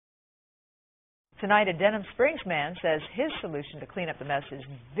Tonight, a Denham Springs man says his solution to clean up the mess is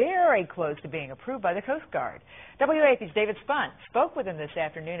very close to being approved by the Coast Guard. WAFB's David Spunt spoke with him this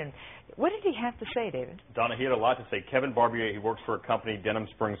afternoon, and what did he have to say, David? Donna, he had a lot to say. Kevin Barbier, he works for a company, Denham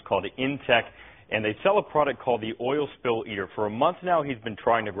Springs, called Intech, and they sell a product called the Oil Spill Eater. For a month now, he's been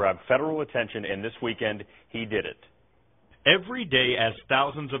trying to grab federal attention, and this weekend, he did it. Every day, as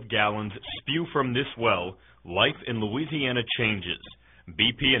thousands of gallons spew from this well, life in Louisiana changes.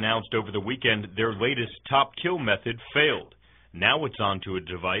 BP announced over the weekend their latest top kill method failed. Now it's on to a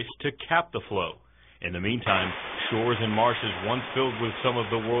device to cap the flow. In the meantime, shores and marshes once filled with some of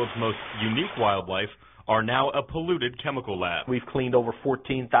the world's most unique wildlife are now a polluted chemical lab. We've cleaned over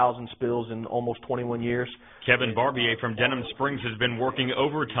 14,000 spills in almost 21 years. Kevin Barbier from Denham Springs has been working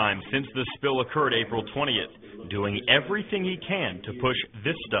overtime since the spill occurred April 20th, doing everything he can to push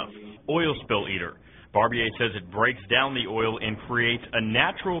this stuff, Oil Spill Eater. Barbier says it breaks down the oil and creates a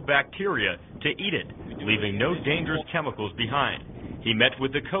natural bacteria to eat it, leaving no dangerous chemicals behind. He met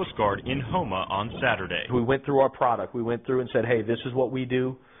with the Coast Guard in Houma on Saturday. We went through our product. We went through and said, hey, this is what we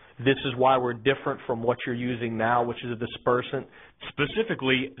do. This is why we're different from what you're using now, which is a dispersant.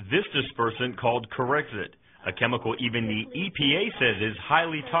 Specifically, this dispersant called Corexit, a chemical even the EPA says is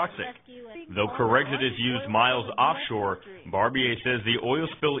highly toxic. Though Corexit is used miles offshore, Barbier says the Oil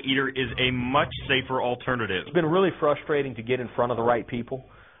Spill Eater is a much safer alternative. It's been really frustrating to get in front of the right people.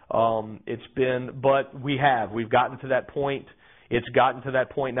 But we've gotten to that point. It's gotten to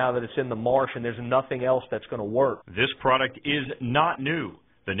that point now that it's in the marsh and there's nothing else that's going to work. This product is not new.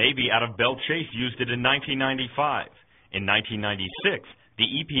 The Navy out of Belle Chase used it in 1995. In 1996, the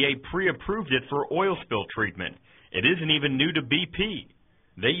EPA pre-approved it for oil spill treatment. It isn't even new to BP.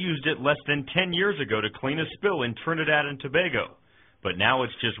 They used it less than 10 years ago to clean a spill in Trinidad and Tobago. But now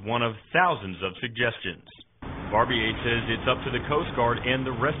it's just one of thousands of suggestions. Barbier says it's up to the Coast Guard and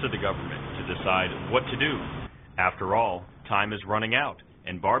the rest of the government to decide what to do. After all, time is running out,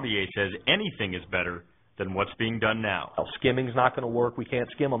 and Barbier says anything is better than what's being done now. Skimming's not going to work. We can't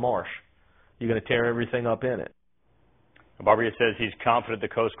skim a marsh. You're going to tear everything up in it. Barbier says he's confident the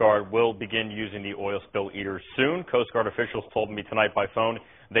Coast Guard will begin using the Oil Spill Eater soon. Coast Guard officials told me tonight by phone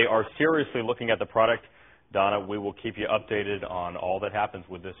they are seriously looking at the product. Donna, we will keep you updated on all that happens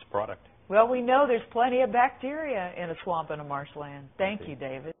with this product. Well, we know there's plenty of bacteria in a swamp and a marshland. Thank you,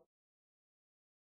 David.